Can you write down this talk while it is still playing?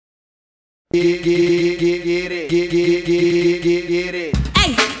it. Hey, hey, hey, hey, hey, hey, hey, hey. Get it.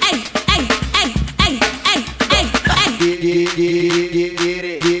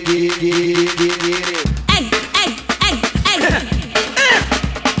 Hey, hey, hey, hey.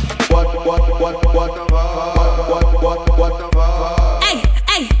 What the fuck? Hey,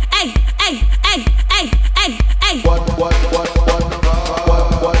 hey, hey, hey, hey, hey, hey, hey. What the fuck?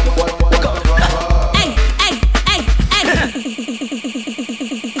 Hey, hey, hey, hey.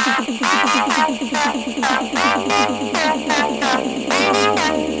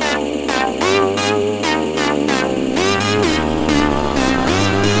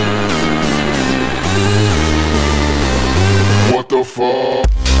 What the fuck?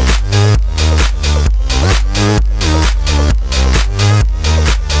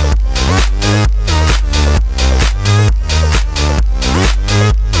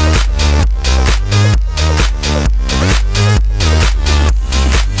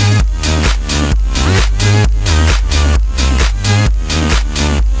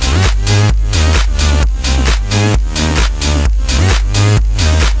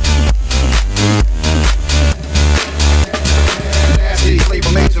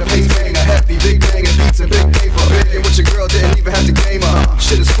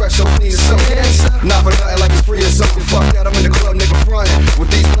 Not for nothing like it's free or something. Fuck that, I'm in the club, nigga, frontin' with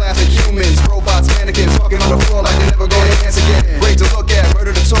these plastic humans, robots, mannequins, fucking on the floor like they never gonna dance again. Great to look at,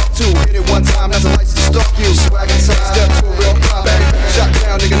 murder to talk to. Hit it one time, that's a license to stalk you. Swaggin' time, step to a real pop. Shot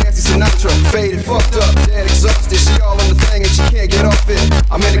down, nigga, Nancy Sinatra. Faded, fucked up, dead, exhausted. She all on the thing and she can't get off it.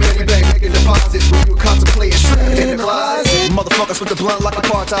 I'm in the Granny Bank making deposits when you contemplating shredding in the closet. Motherfuckers with the blunt like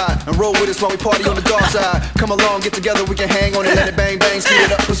apartheid and roll with us while we party on the dark side. Come along, get together, we can hang on it, let it bang bang, speed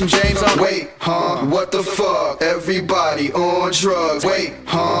it up, put some James on. Wait, huh? What the fuck? Everybody on drugs. Wait,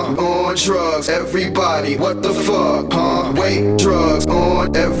 huh? On drugs. Everybody. What the fuck? Huh? Wait, drugs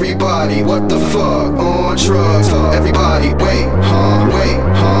on everybody. What the fuck? On drugs. Everybody. Wait, huh? Wait,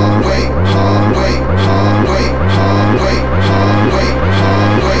 huh? Wait, huh? Wait, huh? Wait, huh? Wait.